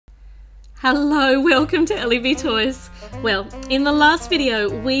Hello, welcome to LEV Toys. Well, in the last video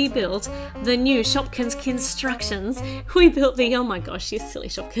we built the new Shopkins Kinstructions. We built the, oh my gosh, you silly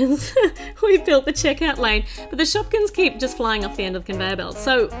Shopkins. We built the checkout lane, but the Shopkins keep just flying off the end of the conveyor belt.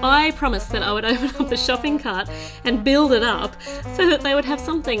 So I promised that I would open up the shopping cart and build it up so that they would have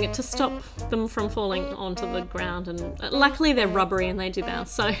something to stop them from falling onto the ground. And luckily they're rubbery and they do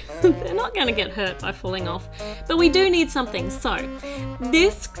bounce, so they're not going to get hurt by falling off. But we do need something. So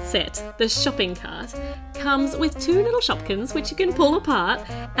this set, the shopping cart, comes with two little Shopkins which you can pull apart,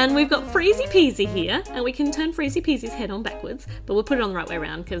 and we've got Freezy Peasy here, and we can turn Freezy Peasy's head on backwards, but we'll put it on the right way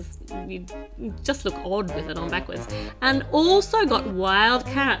around because you just look odd with it on backwards. And also got Wild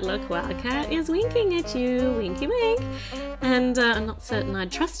Carrot. Look, Wild Carrot is winking at you, winky wink. And I'm not certain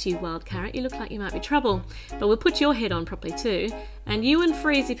I'd trust you, Wild Carrot, you look like you might be trouble, but we'll put your head on properly too. And you and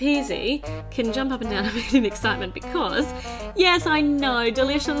Freezy Peasy can jump up and down a bit in excitement because, yes, I know,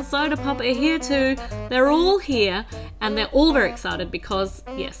 Delish and Soda Pop are here too. They're all here and they're all very excited because,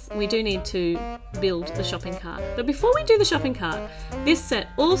 yes, we do need to build the shopping cart. But before we do the shopping cart, this set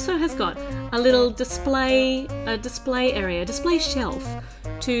also has got a little display area, display shelf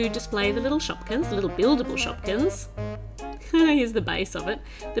to display the little Shopkins, the little buildable Shopkins. Here's the base of it,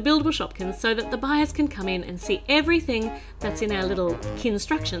 the buildable Shopkins, so that the buyers can come in and see everything that's in our little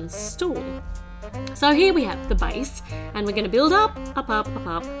Kinstructions store. So here we have the base, and we're going to build up,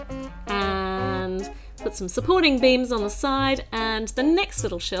 and put some supporting beams on the side, and the next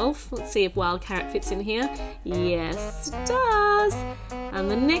little shelf, let's see if Wild Carrot fits in here. Yes, it does.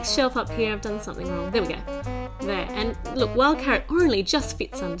 And the next shelf up here, I've done something wrong. There we go. There, and look, Wild Carrot only just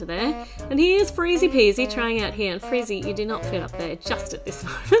fits under there. And here's Freezy Peasy trying out here, and Freezy, you do not fit up there just at this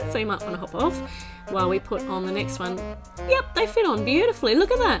moment, so you might want to hop off while we put on the next one. Yep, they fit on beautifully.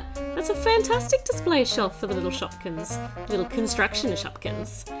 Look at that. That's a fantastic display shelf for the little Shopkins, little construction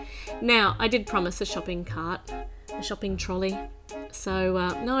Shopkins. Now, I did promise a shopping cart, a shopping trolley. So,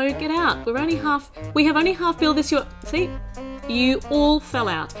 no, get out. We have only half built this. See? You all fell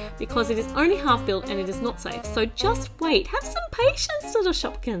out because it is only half built and it is not safe. So just wait. Have some patience, little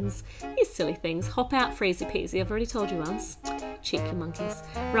Shopkins. You silly things. Hop out, Freezy Peasy. I've already told you once. Cheeky monkeys.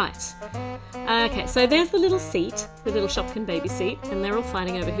 Right. Okay, so there's the little seat, the little Shopkin baby seat, and they're all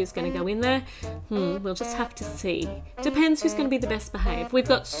fighting over who's going to go in there. We'll just have to see. Depends who's going to be the best behaved. We've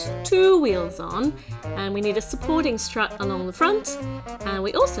got two wheels on, and we need a supporting strut along the front, and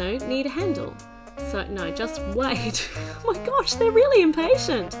we also need a handle. So, no, just wait. Oh my gosh, they're really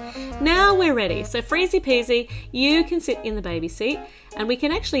impatient. Now we're ready. So Freezy Peasy, you can sit in the baby seat, and we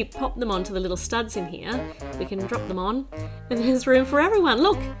can actually pop them onto the little studs in here. We can drop them on, and there's room for everyone.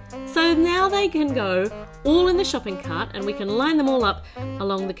 Look, so now they can go all in the shopping cart, and we can line them all up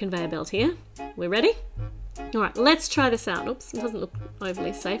along the conveyor belt here. We're ready? All right, let's try this out. Oops, it doesn't look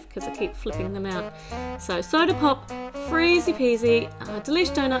overly safe because I keep flipping them out. So Soda Pop, Freezy Peasy,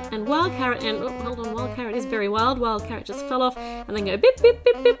 Delish Donut, and Wild Carrot, and oh, hold on, Wild Carrot is very wild. Wild Carrot just fell off, and then go bip, bip,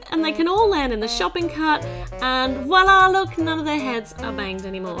 bip, bip, and they can all land in the shopping cart, and voila, look, none of their heads are banged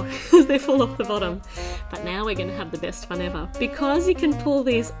anymore because they fall off the bottom. But now we're going to have the best fun ever because you can pull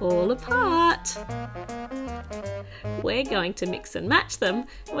these all apart. We're going to mix and match them.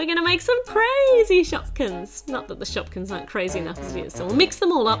 We're going to make some crazy Shopkins. Not that the Shopkins aren't crazy enough as it is. So we'll mix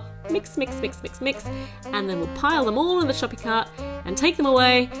them all up. Mix, mix, mix, mix, mix. And then we'll pile them all in the shopping cart and take them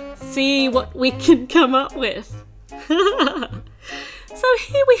away. See what we can come up with. So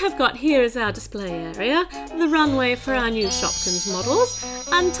here is our display area, the runway for our new Shopkins models,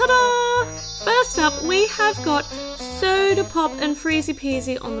 and ta-da! First up, we have got Soda Pop and Freezy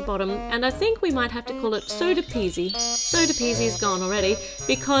Peasy on the bottom, and I think we might have to call it Soda Peasy. Soda Peasy is gone already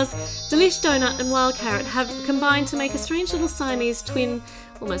because Delish Donut and Wild Carrot have combined to make a strange little Siamese twin.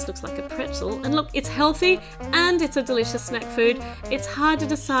 Almost looks like a pretzel. And look, it's healthy and it's a delicious snack food. It's hard to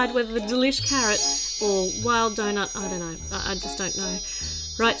decide whether the Delish Carrot or Wild Donut, I don't know. I just don't know.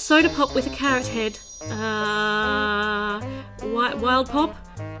 Right, Soda Pop with a carrot head. Wild Pop?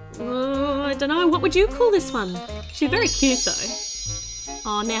 I don't know. What would you call this one? She's very cute though.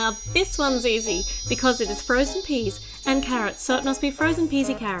 Oh, now this one's easy because it is frozen peas and carrots, so it must be frozen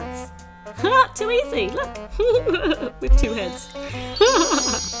peasy carrots. Too easy, look. With two heads.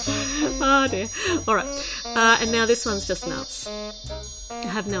 Oh dear. Alright, and now this one's just nuts. I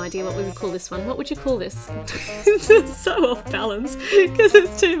have no idea what we would call this one. What would you call this? It's so off balance because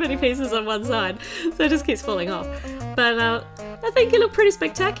there's too many pieces on one side, so it just keeps falling off. But I think it looked pretty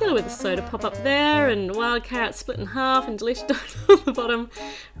spectacular with the soda pop up there and wild carrot split in half and delicious donut on the bottom.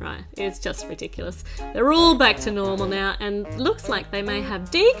 Right, it's just ridiculous. They're all back to normal now and looks like they may have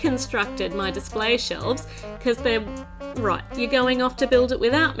deconstructed my display shelves because they're... Right, you're going off to build it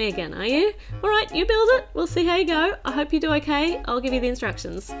without me again, are you? Alright, you build it. We'll see how you go. I hope you do okay. I'll give you the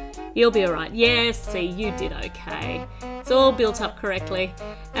instructions. You'll be alright. Yes, see, you did okay. It's all built up correctly.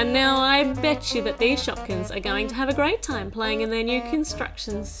 And now I bet you that these Shopkins are going to have a great time playing in their new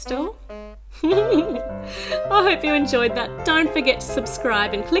Kinstructions store. I hope you enjoyed that. Don't forget to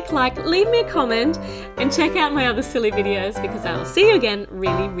subscribe and click like, leave me a comment, and check out my other silly videos because I will see you again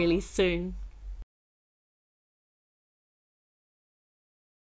really, really soon.